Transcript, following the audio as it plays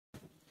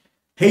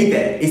Hey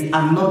there, it's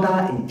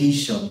another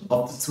edition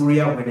of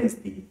Tutorial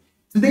Wednesday.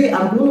 Today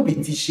I'm going to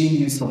be teaching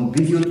you some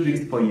video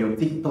tricks for your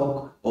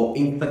TikTok or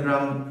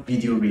Instagram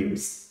video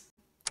reels.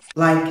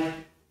 Like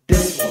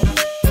this one.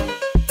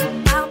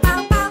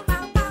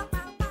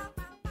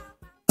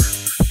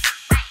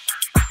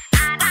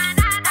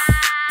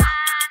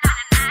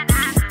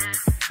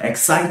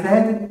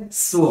 Excited?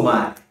 So am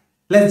I.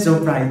 Let's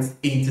jump right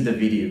into the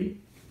video.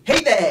 Hey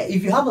there,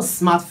 if you have a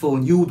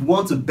smartphone, you would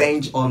want to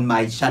binge on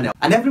my channel.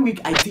 And every week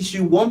I teach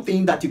you one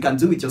thing that you can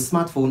do with your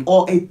smartphone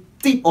or a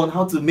tip on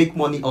how to make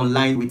money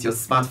online with your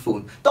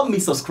smartphone. Don't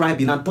miss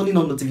subscribing and turning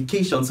on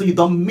notifications so you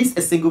don't miss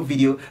a single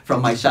video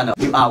from my channel.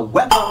 You are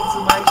welcome to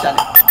my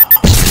channel.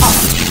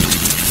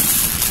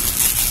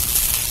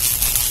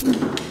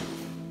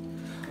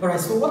 Alright,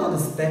 so what are the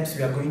steps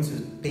we are going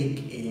to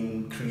take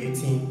in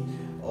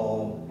creating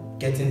or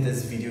getting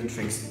this video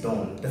tricks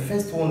done? The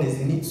first one is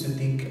you need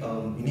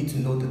to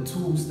know the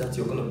tools that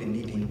you're going to be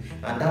needing,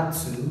 and that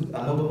too,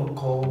 I'm not going to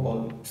call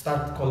or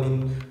start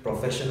calling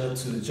professional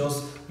tools,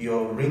 just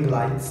your ring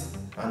lights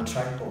and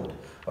tripod.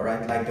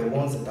 Alright, like the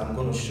ones that I'm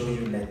going to show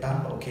you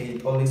later. Okay,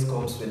 it always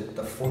comes with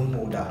the phone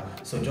holder,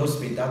 so just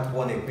with that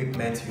one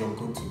equipment you're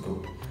good to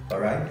go.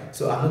 Alright,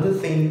 so another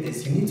thing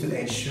is you need to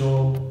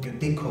ensure you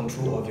take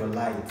control of your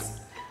lights.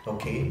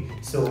 Okay,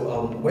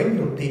 so when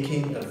you're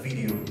taking a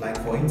video, like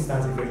for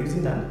instance, if you're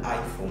using an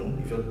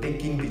iPhone, if you're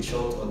taking the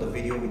shot or the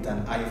video with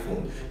an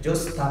iPhone,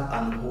 just tap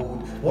and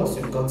hold. Once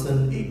you've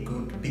gotten a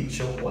good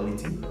picture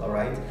quality, all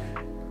right,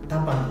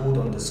 tap and hold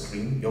on the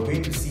screen. You're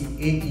going to see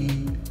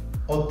AE,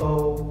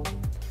 auto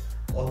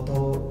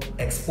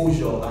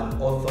exposure,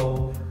 and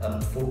auto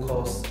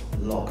focus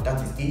lock. That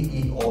is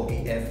AE or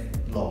AF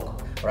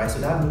lock. All right, so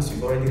that means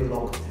you've already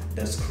locked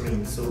the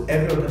screen. So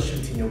every other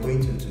shooting you're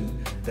going to do,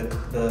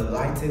 the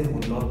lighting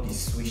will not be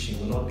switching,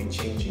 will not be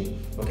changing.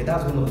 Okay,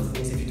 that's one of the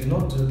things. If you do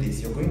not do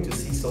this, you're going to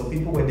see some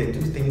people when they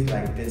do things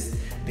like this,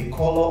 the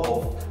color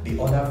of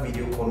the other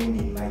video coming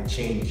in might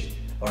change.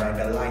 Alright,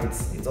 the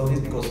lights, it's always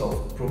because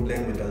of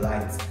problem with the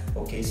lights.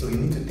 Okay, so you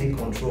need to take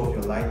control of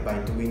your light by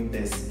doing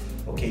this.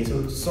 Okay,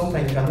 so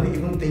sometimes you cannot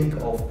even think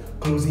of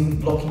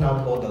blocking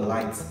out all the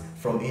lights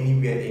from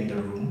anywhere in the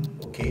room.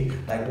 Okay,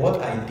 like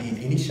what I did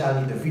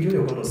initially, the video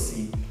you're going to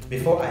see,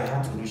 before I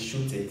had to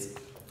reshoot it,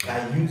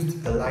 I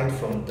used the light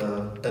from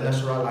the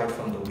natural light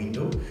from the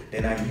window.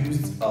 Then I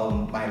used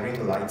my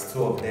ring lights,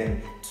 two of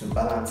them, to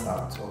balance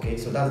out. Okay,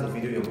 so that's the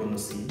video you're going to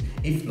see.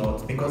 If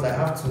not, because I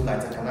have two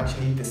lights, I can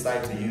actually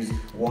decide to use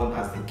one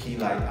as the key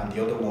light and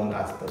the other one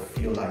as the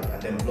fill light,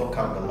 and then block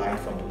out the light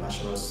from the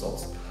natural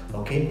source.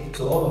 Okay,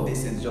 so all of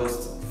this is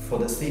just for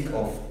the sake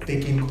of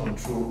taking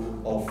control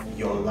of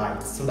your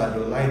light, so that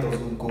your light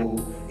doesn't go,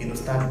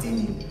 start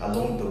dimming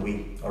along the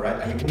way. All right,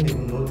 and you won't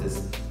even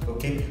notice.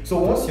 Okay, so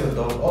once you're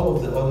done, all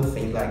of the other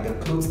things like the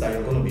clothes that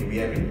you're going to be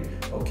wearing,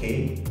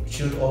 okay,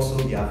 should also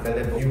be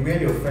available. You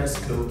wear your first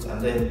clothes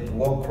and then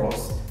walk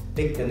cross.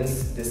 Take the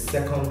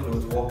second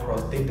clothes, walk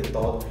cross. Take the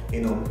third.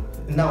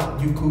 Now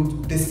you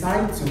could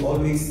decide to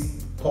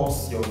always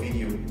pause your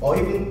video, or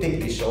even take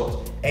the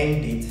shot,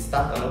 end it,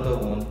 start another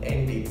one,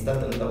 end it,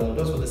 start another one,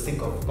 just for the sake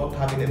of not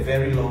having a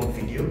very long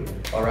video.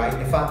 All right,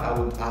 in fact, I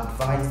would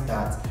advise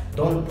that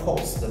don't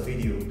pause the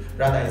video.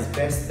 Rather, it's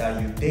best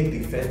that you take the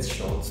first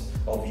shot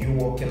of you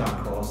walking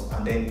across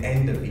and then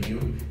end the video,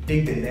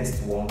 take the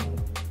next one,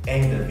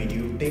 end the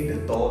video, take the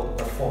third,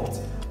 the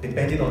fourth,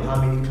 depending on how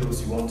many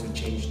clothes you want to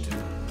change to.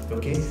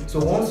 Okay, so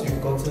once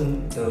you've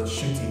gotten the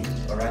shooting,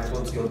 all right,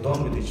 once you're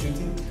done with the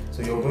shooting,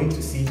 so you're going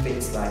to see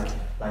things like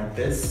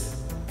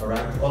this. All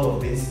right, all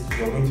of this,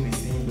 you're going to be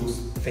seeing those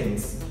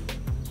things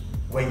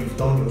when you've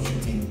done your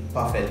shooting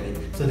perfectly.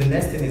 So the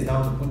next thing is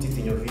now to put it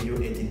in your video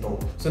editor.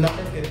 So now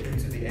let's get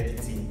into the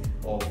editing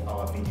of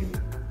our video.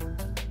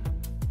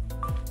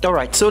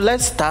 Alright, so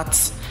let's start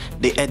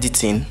the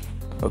editing,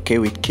 okay,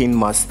 with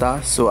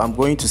Kinemaster. So I'm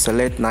going to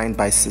select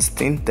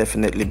 9:16,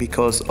 definitely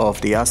because of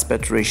the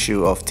aspect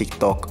ratio of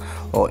TikTok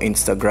or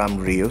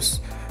Instagram Reels.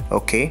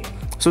 Okay,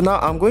 so now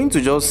I'm going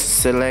to just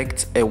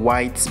select a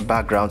white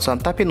background. So I'm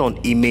tapping on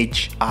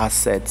image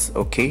assets.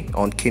 Okay,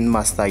 on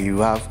Kinemaster you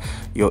have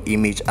your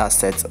image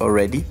assets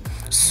already.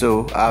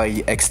 So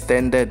I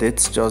extended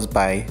it just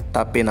by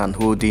tapping and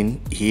holding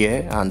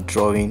here and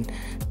drawing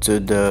to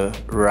the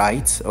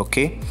right.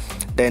 Okay,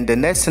 then the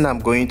next thing I'm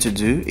going to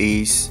do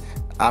is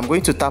I'm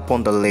going to tap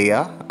on the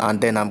layer, and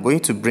then I'm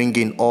going to bring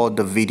in all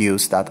the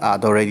videos that are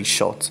already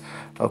shot.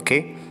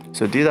 Okay,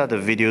 so these are the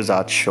videos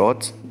I've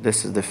shot.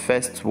 This is the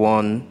first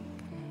one.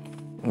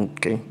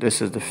 Okay,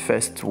 this is the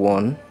first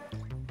one.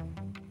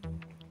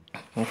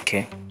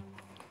 Okay,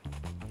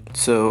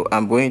 so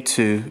I'm going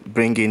to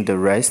bring in the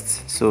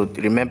rest. So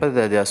remember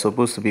that they are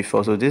supposed to be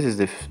four, so this is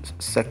the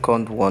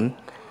second one.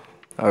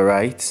 All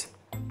right,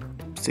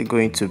 still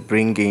going to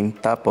bring in,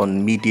 tap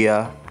on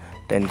media,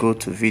 then go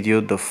to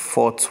video, the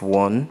third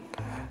one,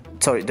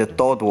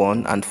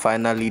 and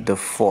finally the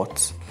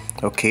fourth.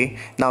 Okay,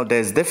 now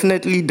there's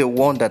definitely the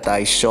one that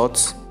I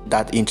shot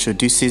that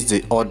introduces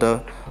the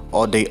other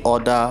or the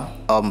other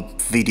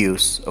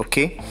videos.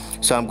 Okay,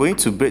 so I'm going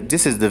to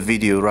this is the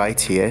video right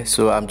here,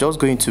 so I'm just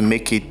going to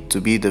make it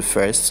to be the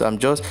first. So I'm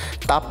just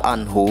tap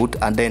and hold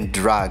and then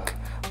drag.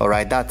 All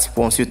right, that's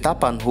once you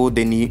tap and hold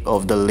any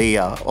of the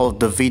layer of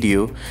the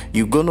video,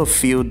 you're gonna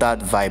feel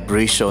that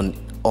vibration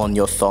on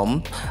your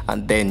thumb,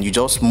 and then you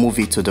just move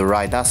it to the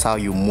right. That's how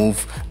you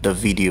move the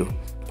video.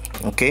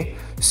 Okay,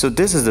 so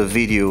this is the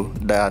video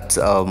that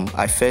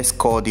I first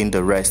called in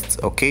the rest.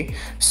 Okay,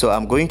 so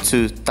I'm going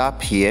to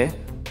tap here.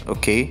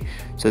 Okay,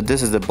 so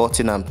this is the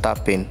button I'm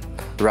tapping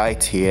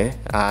right here,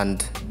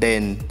 and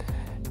then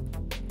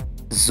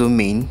zoom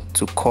in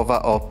to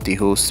cover up the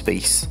whole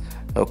space.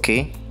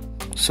 Okay,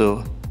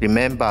 so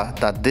remember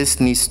that this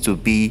needs to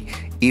be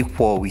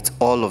equal with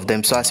all of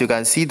them. So as you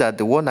can see that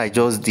the one I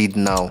just did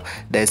now,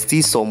 there's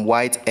still some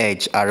white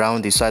edge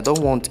around it, so I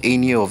don't want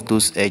any of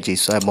those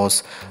edges, so I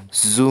must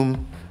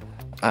zoom,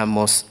 I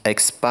must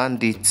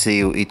expand it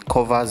till it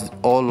covers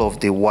all of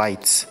the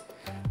white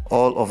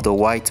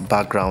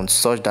background,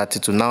 such that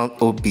it will now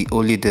be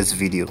only this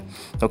video.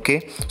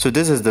 Okay, so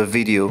this is the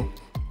video.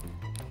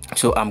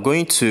 So I'm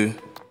going to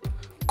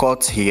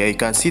cut here. You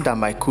can see that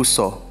my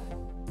cursor,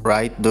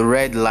 right, the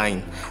red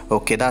line,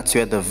 okay, that's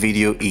where the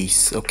video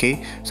is.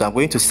 Okay, so I'm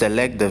going to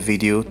select the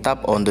video,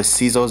 tap on the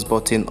scissors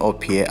button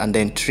up here, and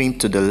then trim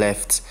to the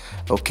left.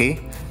 Okay,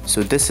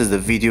 so this is the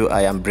video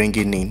I am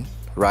bringing in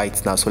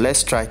right now. So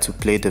let's try to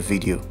play the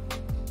video.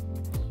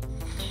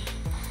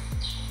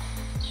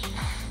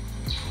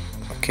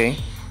 Okay,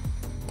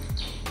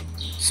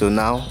 so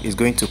now it's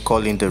going to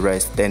call in the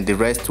rest, then the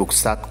rest will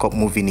start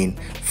moving in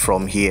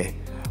from here.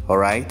 All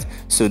right,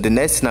 so the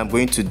next thing I'm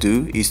going to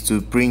do is to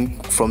bring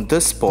from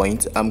this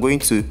point, I'm going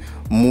to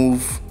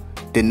move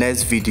the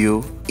next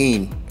video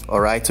in. All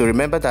right, so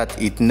remember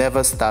that it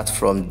never starts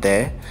from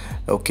there.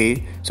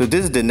 Okay, so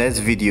this is the next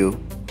video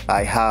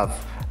I have,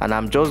 and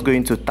I'm just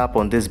going to tap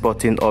on this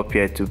button up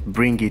here to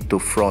bring it to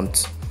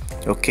front.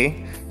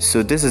 Okay,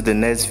 so this is the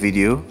next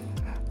video.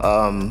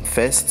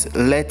 First,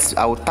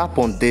 I will tap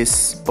on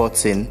this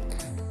button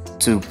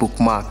to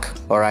bookmark.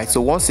 All right,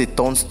 so once it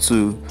turns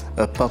to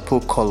a purple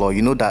color,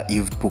 you know that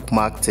you've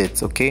bookmarked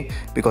it. Okay,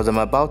 because I'm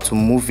about to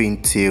move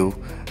in till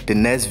the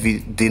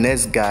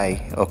next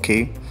guy,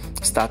 okay,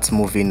 starts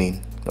moving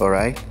in. All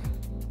right,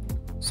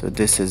 so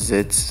this is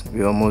it,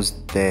 we're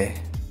almost there.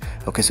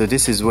 Okay, so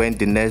this is when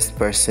the next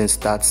person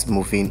starts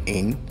moving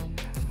in.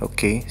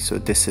 Okay, so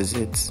this is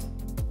it.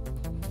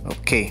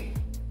 Okay,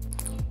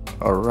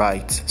 all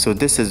right, so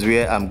this is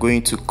where I'm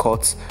going to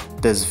cut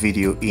this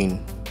video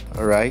in.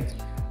 All right,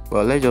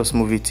 well, let's just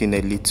move it in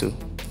a little.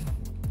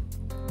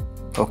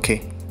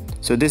 Okay,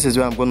 so this is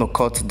where I'm going to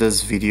cut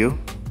this video.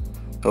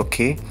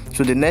 Okay,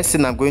 so the next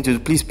thing I'm going to do,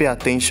 please pay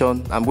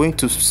attention, I'm going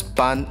to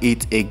span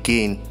it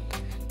again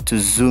to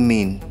zoom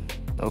in.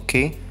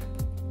 Okay,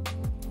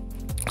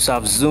 so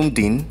I've zoomed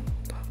in.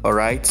 All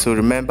right, so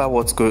remember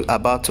what's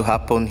about to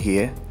happen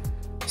here.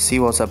 See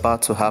what's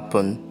about to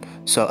happen.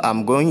 So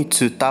I'm going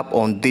to tap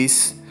on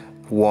this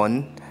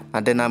one,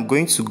 and then I'm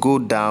going to go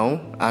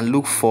down and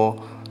look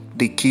for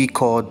the key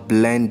called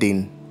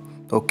blending.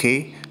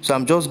 Okay, so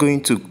I'm just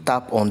going to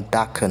tap on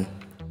darken.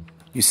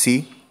 You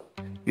see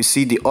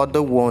the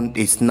other one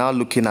is now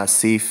looking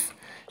as if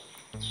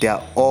they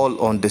are all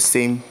on the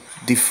same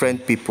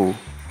different people.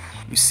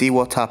 You see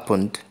what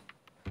happened?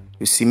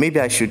 You see, maybe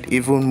I should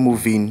even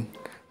move in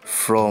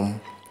from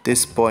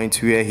this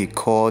point where he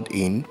called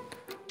in.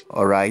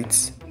 All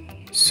right,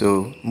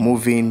 so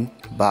moving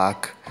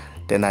back,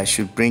 then I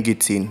should bring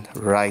it in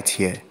right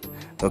here.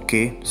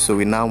 Okay, so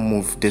we now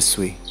move this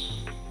way.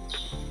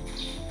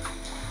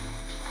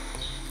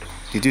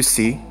 Did you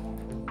see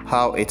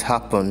how it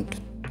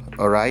happened?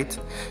 All right,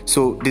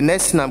 so the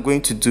next thing I'm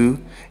going to do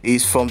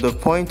is from the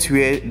point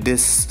where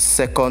this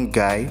second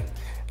guy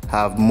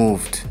have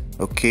moved.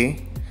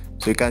 Okay,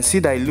 so you can see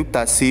that it looked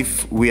as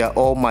if we are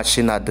all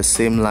matching at the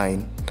same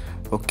line.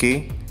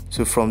 Okay,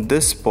 so from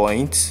this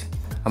point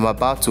I'm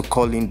about to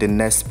call in the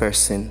next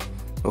person.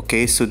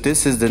 Okay, so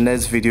this is the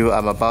next video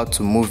I'm about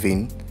to move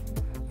in.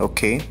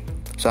 Okay,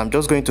 so I'm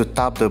just going to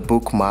tap the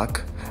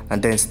bookmark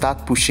and then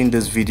start pushing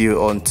this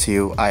video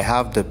until I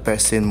have the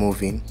person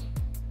moving.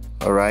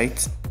 All right,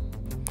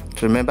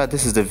 so remember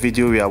this is the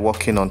video we are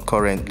working on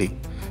currently.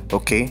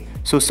 Okay,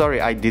 so sorry,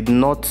 I did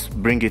not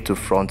bring it to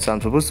front, so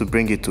I'm supposed to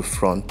bring it to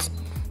front.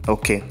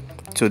 Okay,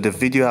 so the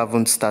video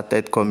haven't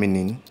started coming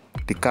in,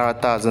 the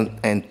character hasn't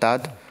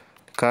entered,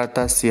 the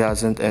character still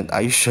hasn't entered.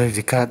 Are you sure if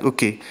the character,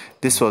 okay,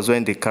 this was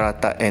when the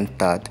character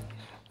entered.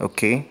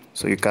 Okay,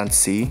 so you can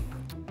see,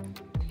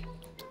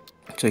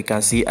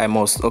 I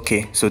must,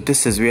 okay, so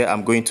this is where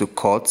I'm going to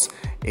cut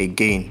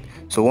again.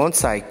 So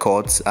once I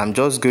cut, I'm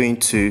just going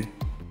to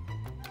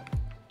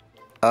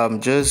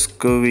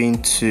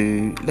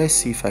let's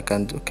see if I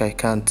can. Okay, I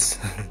can't.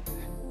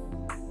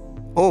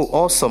 Oh,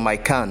 awesome, I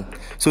can.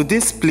 So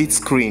this split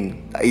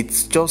screen,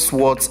 it's just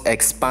what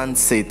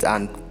expands it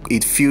and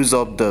it fills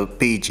up the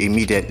page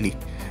immediately.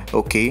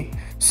 Okay,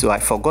 so I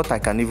forgot I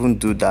can even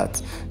do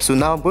that. So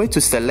now I'm going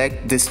to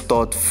select this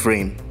third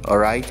frame. All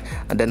right,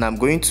 and then I'm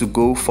going to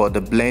go for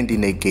the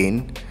blending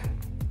again.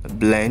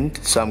 blend,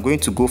 so I'm going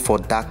to go for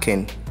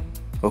darken.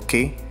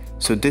 Okay,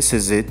 so this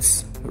is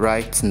it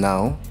right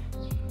now.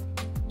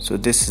 So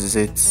this is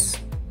it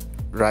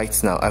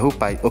right now. I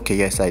hope okay,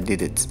 yes, I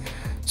did it.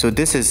 So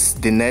this is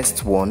the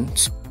next one.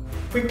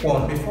 Quick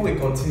one before we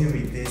continue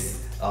with this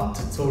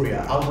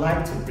tutorial, I would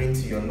like to bring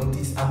to your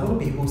notice I'm going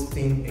to be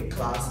hosting a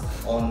class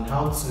on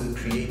how to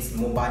create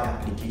mobile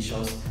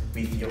applications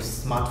with your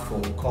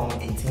smartphone come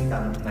 18th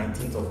and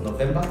 19th of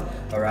November.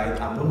 Alright,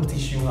 I'm going to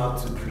teach you how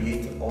to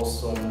create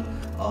awesome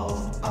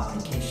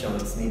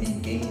applications, maybe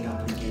gaming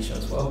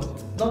applications. Well,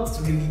 not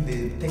really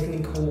the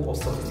technical or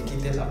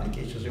sophisticated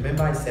applications.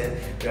 Remember I said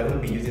we are going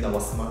to be using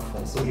our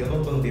smartphone, so you're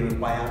not going to be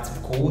required to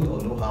code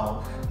or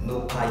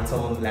know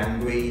Python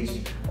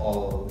language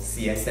or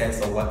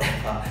CSS or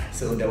whatever.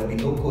 So there will be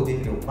no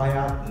coding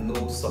required,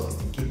 no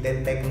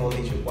sophisticated tech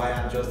knowledge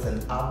required, just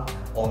an app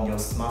on your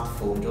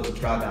smartphone. Just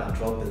drag and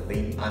drop the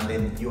thing, and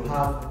then you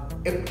have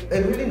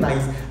a really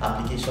nice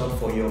application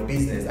for your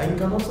business. And you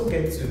can also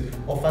get to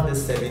offer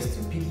this service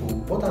to people.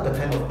 What are the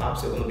kind of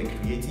apps you're going to be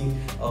creating?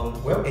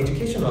 Well,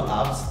 educational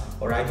apps.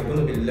 Alright, you're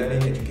going to be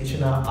learning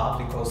educational apps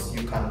because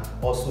you can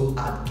also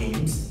add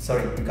games.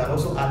 You can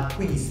also add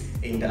quiz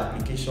in the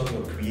application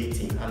you're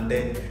creating, and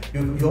then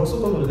you're also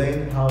going to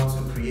learn how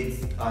to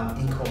create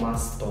an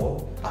e-commerce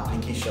store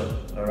application.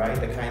 Alright,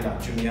 the kind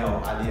that Jumia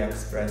or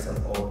AliExpress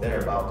or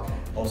thereabout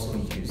also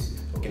use.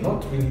 Okay,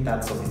 not really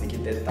that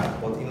sophisticated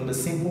type, but the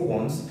simple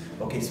ones.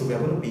 Okay, so we are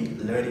going to be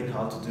learning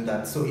how to do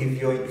that. So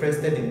if you're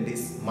interested in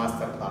this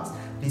masterclass,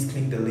 please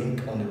click the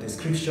link on the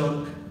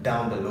description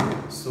down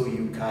below so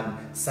you can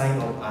sign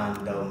up,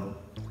 and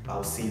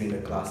I'll see you in the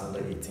class on the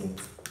 18th.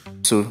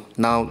 So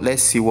now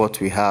let's see what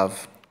we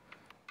have.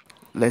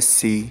 Let's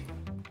see.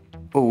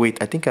 Oh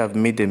wait, I think I've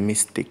made a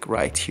mistake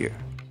right here.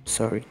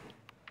 Sorry,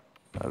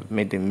 I've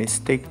made a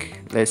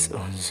mistake. Let's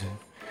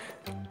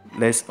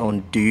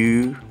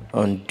undo.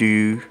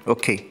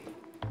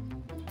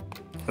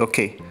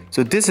 Okay,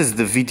 so this is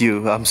the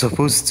video I'm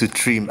supposed to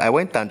trim. I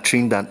went and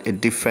trimmed a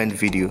different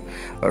video.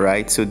 All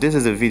right, so this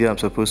is the video I'm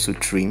supposed to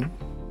trim.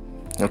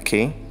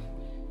 Okay,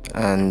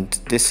 and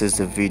this is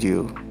the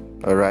video.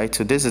 All right,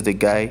 so this is the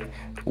guy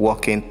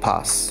walking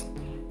past.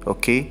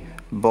 Okay,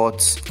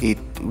 but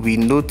we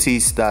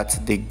noticed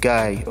that the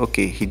guy,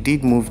 okay, he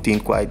did move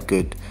in quite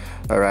good.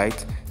 All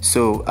right,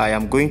 so I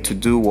am going to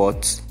do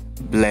what?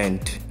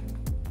 Blend.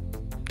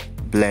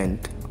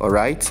 All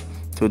right,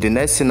 so the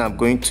next thing I'm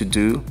going to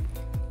do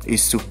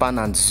is to pan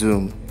and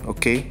zoom.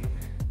 Okay,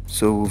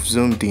 so we've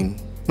zoomed in.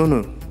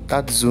 No,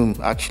 that zoom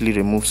actually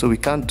removed, so we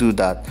can't do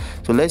that.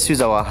 So let's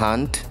use our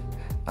hand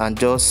and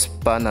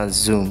just pan and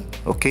zoom.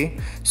 Okay,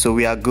 so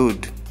we are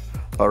good.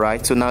 All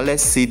right, so now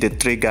let's see the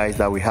three guys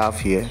that we have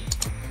here.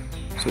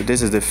 So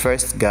this is the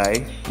first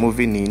guy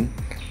moving in,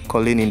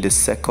 calling in the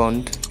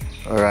second.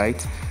 All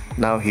right,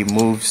 now he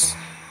moves,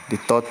 the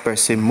third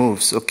person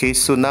moves. Okay,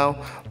 so now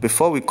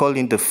before we call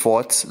in the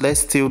fourth, let's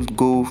still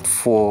go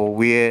for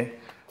where,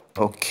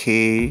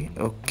 okay,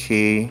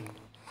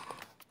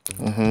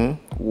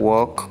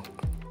 walk.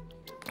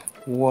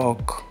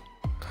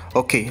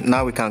 Okay,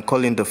 now we can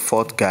call in the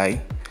fourth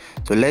guy.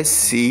 So let's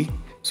see.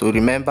 So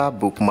remember,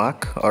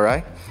 bookmark. All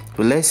right,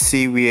 so let's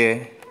see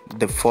where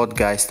the fourth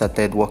guy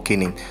started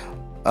walking in,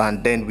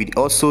 and then we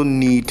also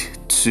need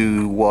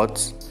to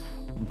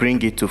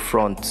bring it to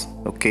front.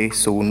 Okay,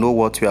 so we'll know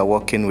what we are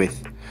working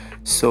with.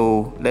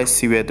 So let's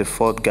see where the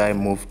fourth guy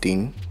moved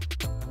in,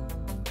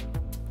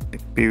 the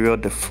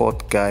period the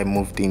fourth guy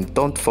moved in.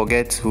 Don't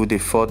forget who the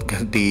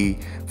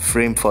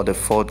frame for the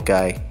fourth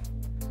guy.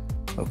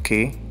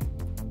 Okay,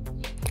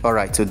 all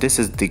right, so this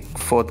is the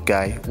fourth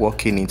guy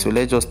walking in. So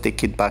let's just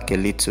take it back a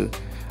little.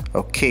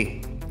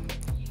 Okay,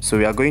 so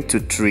we are going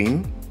to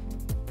trim.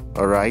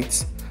 All right,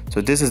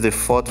 so this is the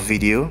fourth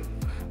video.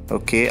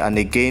 Okay, and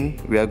again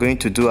we are going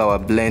to do our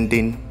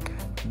blending,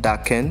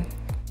 darken.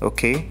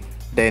 Okay,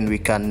 then we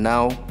can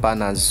now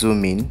pan and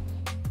zoom in.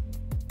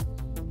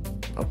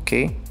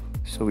 Okay,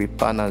 so we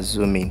pan and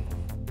zoom in.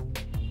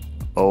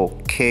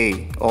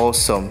 Okay,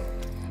 awesome.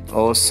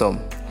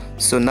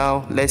 So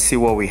now let's see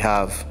what we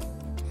have.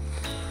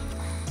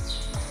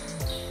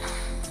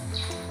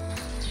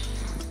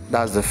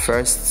 That's the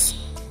first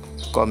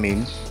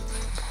coming,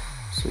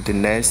 so the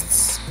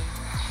next,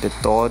 the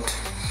third,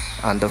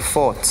 and the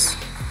fourth.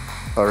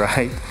 All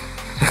right.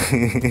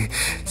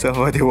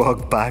 Somebody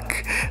walk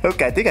back.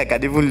 Okay, I think I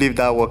can even leave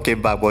that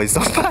walking back, but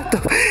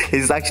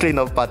it's actually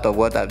not part of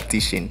what I'm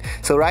teaching.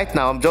 So right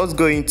now I'm just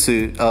going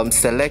to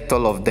select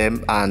all of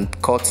them and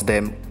cut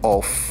them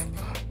off.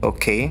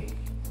 Okay,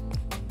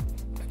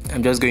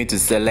 I'm just going to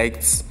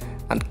select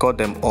and cut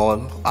them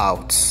all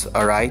out.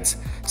 All right,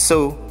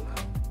 so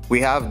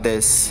we have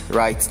this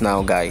right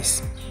now,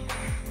 guys.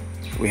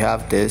 We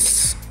have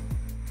this.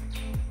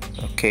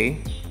 Okay,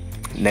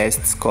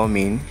 next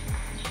coming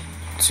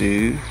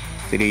 2,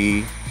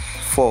 3,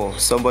 4.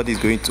 Somebody's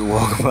going to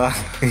walk back.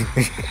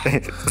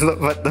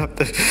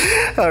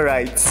 All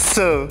right,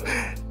 so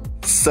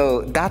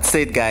that's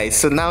it, guys.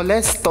 So now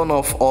let's turn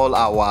off all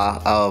our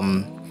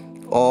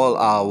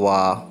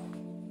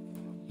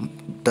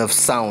the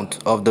sound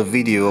of the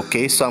video.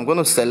 Okay, so I'm going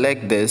to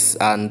select this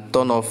and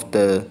turn off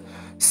the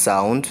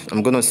sound.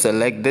 I'm going to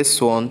select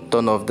this one,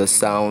 turn off the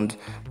sound.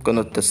 I'm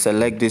going to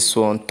select this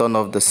one, turn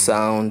off the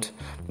sound.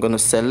 I'm going to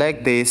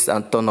select this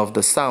and turn off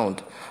the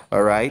sound.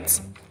 All right,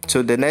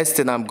 so the next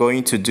thing I'm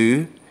going to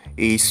do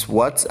is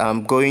what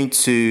I'm going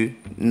to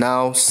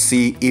now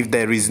see if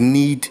there is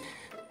need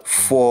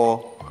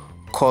for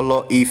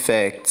color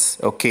effects.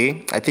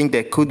 Okay, I think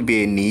there could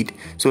be a need,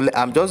 so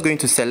I'm just going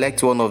to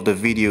select one of the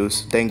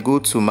videos, then go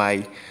to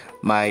my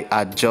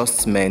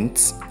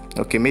adjustments.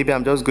 Okay, maybe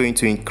I'm just going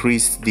to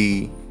increase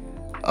the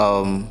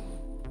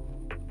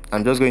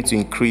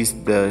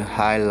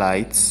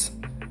highlights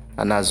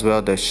and as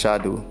well the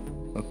shadow.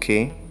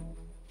 Okay,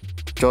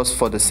 just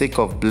for the sake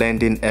of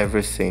blending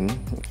everything.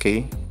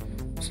 Okay,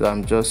 so I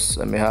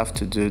may have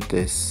to do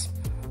this.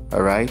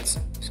 All right,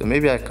 so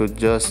maybe I could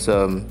just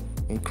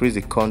increase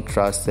the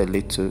contrast a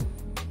little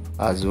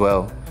as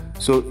well.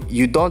 So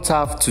you don't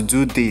have to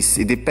do this,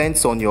 it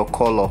depends on your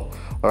color.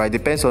 All right,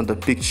 depends on the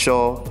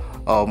picture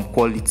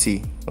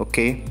quality.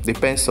 Okay,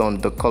 depends on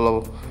the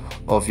color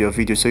of your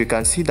video. So you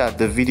can see that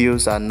the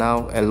videos are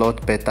now a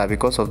lot better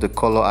because of the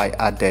color I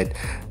added.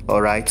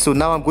 All right, so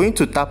now I'm going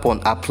to tap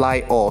on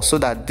apply all so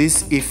that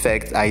this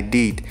effect I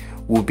did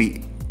will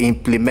be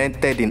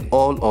implemented in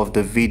all of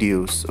the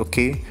videos.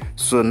 Okay,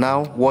 so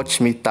now watch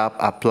me tap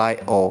apply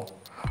all.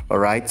 All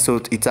right, so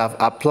it have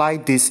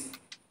applied this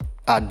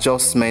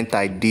adjustment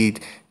I did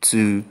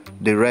to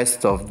the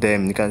rest of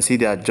them. You can see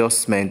the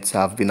adjustments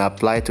have been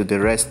applied to the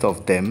rest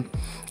of them.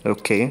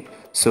 Okay,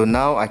 so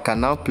now I can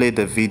now play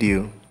the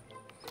video.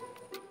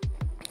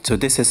 So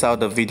this is how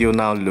the video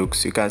now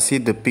looks. You can see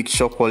the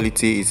picture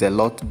quality is a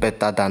lot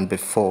better than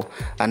before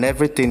and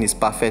everything is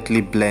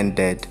perfectly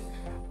blended.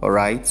 All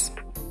right,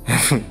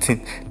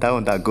 everything, that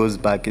one that goes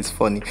back is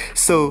funny.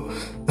 So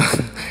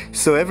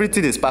so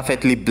everything is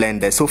perfectly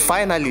blended. So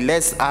finally,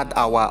 let's add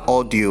our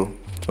audio.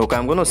 Okay,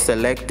 I'm going to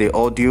select the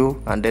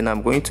audio and then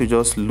I'm going to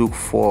just look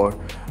for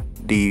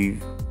the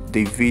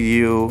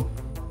video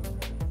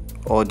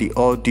or the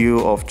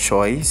audio of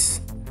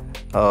choice.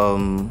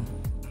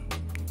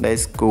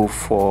 Let's go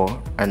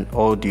for an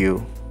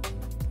audio.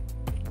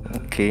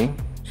 Okay,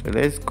 so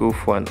let's go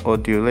for an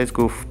audio. Let's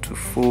go to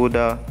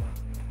folder.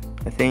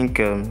 I think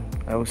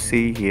I will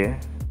see here.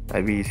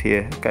 Maybe it's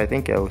here. Okay, I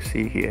think I will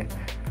see here.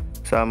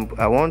 So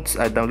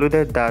I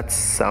downloaded that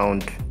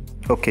sound.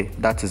 Okay,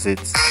 that is it.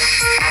 So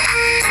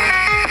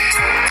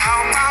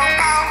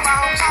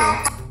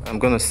I'm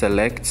gonna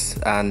select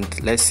and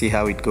let's see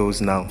how it goes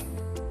now.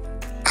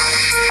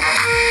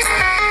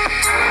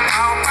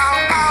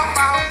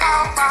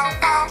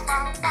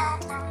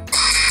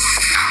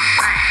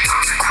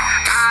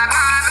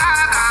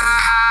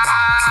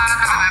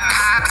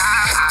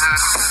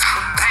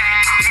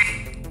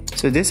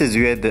 So this is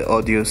where the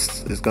audio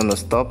is gonna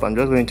stop. I'm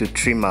just going to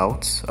trim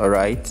out. All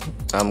right,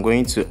 I'm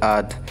going to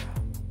add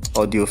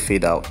audio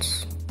fade out.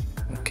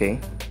 Okay,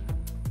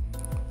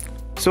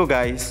 so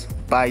guys,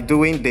 by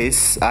doing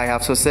this I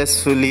have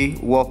successfully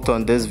worked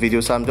on this video.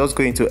 So I'm just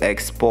going to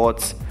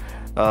export.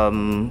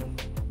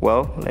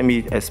 Well, let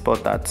me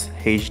export at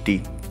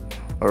HD.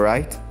 All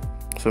right,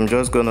 so I'm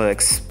just going to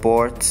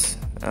export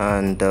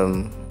and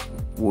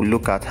we'll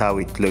look at how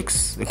it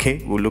looks.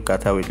 Okay, we'll look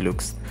at how it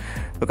looks.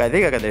 Look, I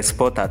think I can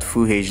export at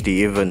full HD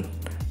even,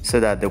 so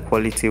that the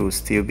quality will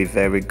still be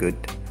very good.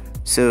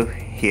 So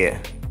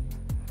here.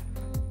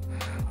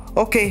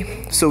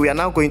 Okay, so we are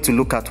now going to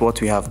look at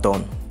what we have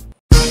done.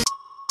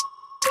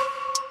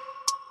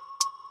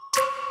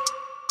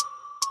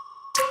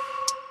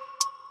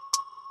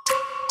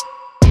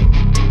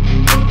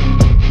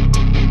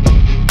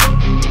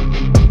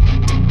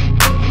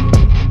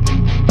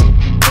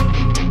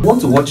 Want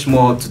to watch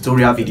more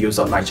tutorial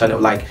videos on my channel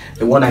like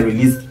the one I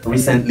released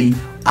recently,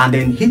 and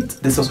then hit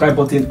the subscribe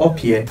button up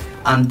here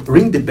and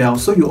ring the bell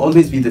so you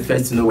always be the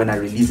first to know when I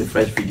release a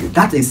fresh video.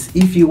 That is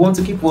if you want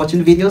to keep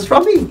watching videos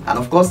from me, and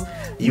of course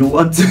you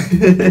want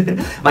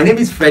to. My name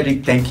is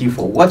Frederick. Thank you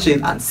for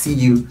watching and see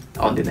you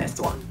on the next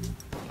one.